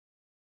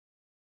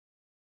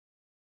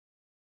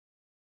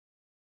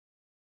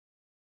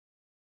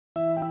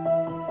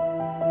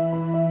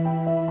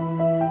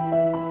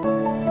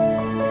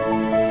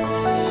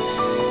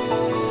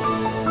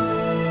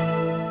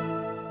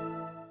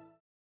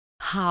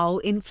how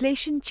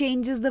inflation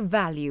changes the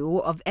value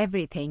of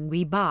everything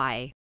we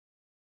buy.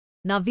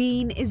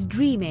 Naveen is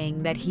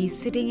dreaming that he's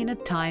sitting in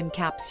a time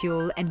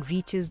capsule and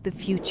reaches the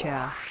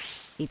future.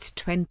 It's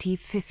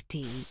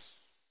 2050.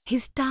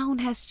 His town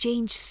has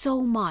changed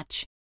so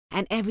much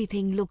and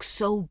everything looks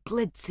so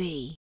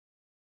glitzy.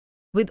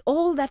 With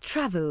all that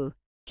travel,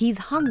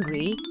 he's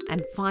hungry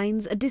and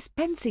finds a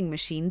dispensing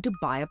machine to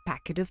buy a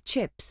packet of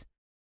chips.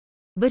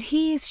 But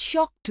he is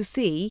shocked to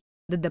see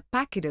that the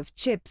packet of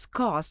chips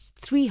costs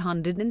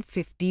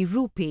 350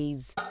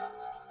 rupees.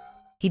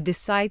 He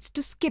decides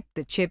to skip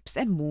the chips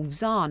and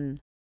moves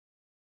on.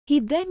 He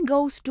then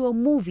goes to a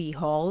movie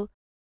hall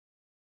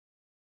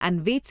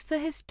and waits for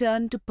his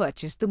turn to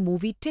purchase the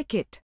movie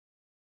ticket.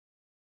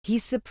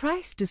 He's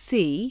surprised to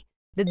see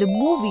that the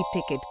movie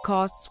ticket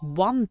costs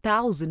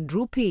 1000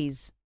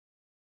 rupees.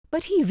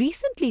 But he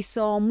recently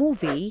saw a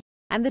movie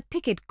and the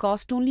ticket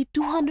cost only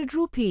 200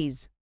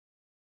 rupees.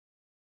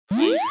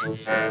 Please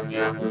confirm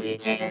your movie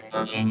ticket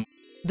booking.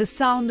 The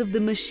sound of the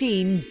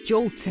machine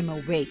jolts him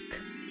awake.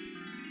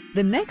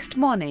 The next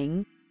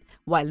morning,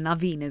 while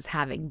Naveen is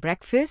having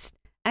breakfast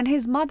and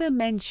his mother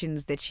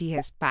mentions that she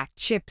has packed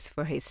chips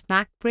for his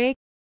snack break,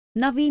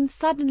 Naveen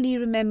suddenly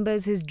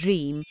remembers his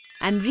dream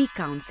and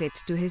recounts it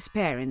to his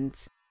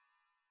parents.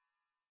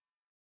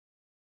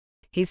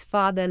 His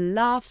father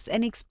laughs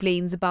and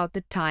explains about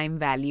the time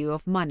value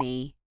of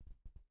money.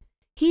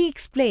 He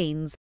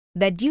explains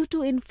that due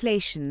to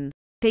inflation,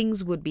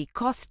 things would be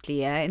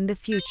costlier in the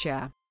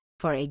future.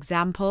 For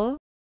example,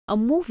 a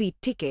movie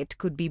ticket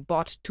could be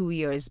bought 2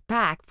 years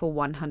back for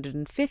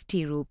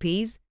 150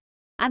 rupees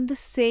and the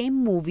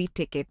same movie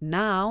ticket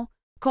now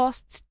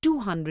costs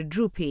 200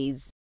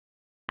 rupees.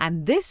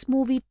 And this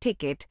movie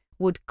ticket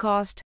would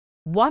cost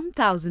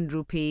 1000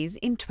 rupees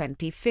in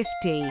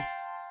 2050.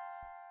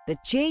 The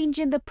change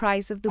in the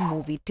price of the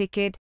movie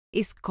ticket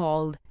is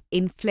called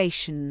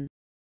inflation.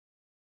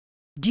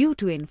 Due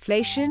to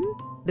inflation,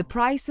 the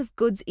price of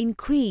goods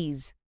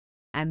increase,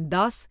 and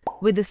thus,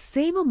 with the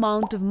same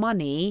amount of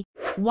money,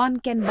 one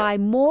can buy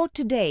more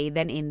today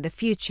than in the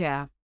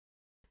future.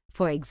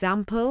 For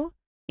example,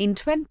 in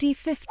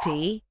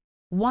 2050,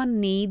 one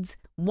needs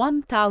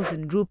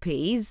 1000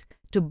 rupees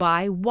to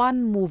buy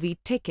one movie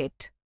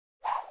ticket,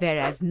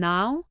 whereas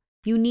now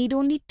you need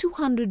only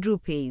 200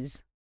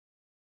 rupees.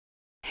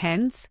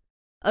 Hence,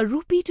 a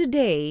rupee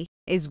today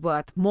is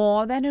worth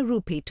more than a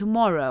rupee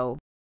tomorrow.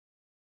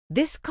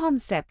 This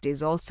concept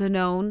is also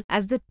known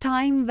as the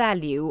time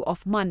value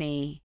of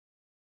money.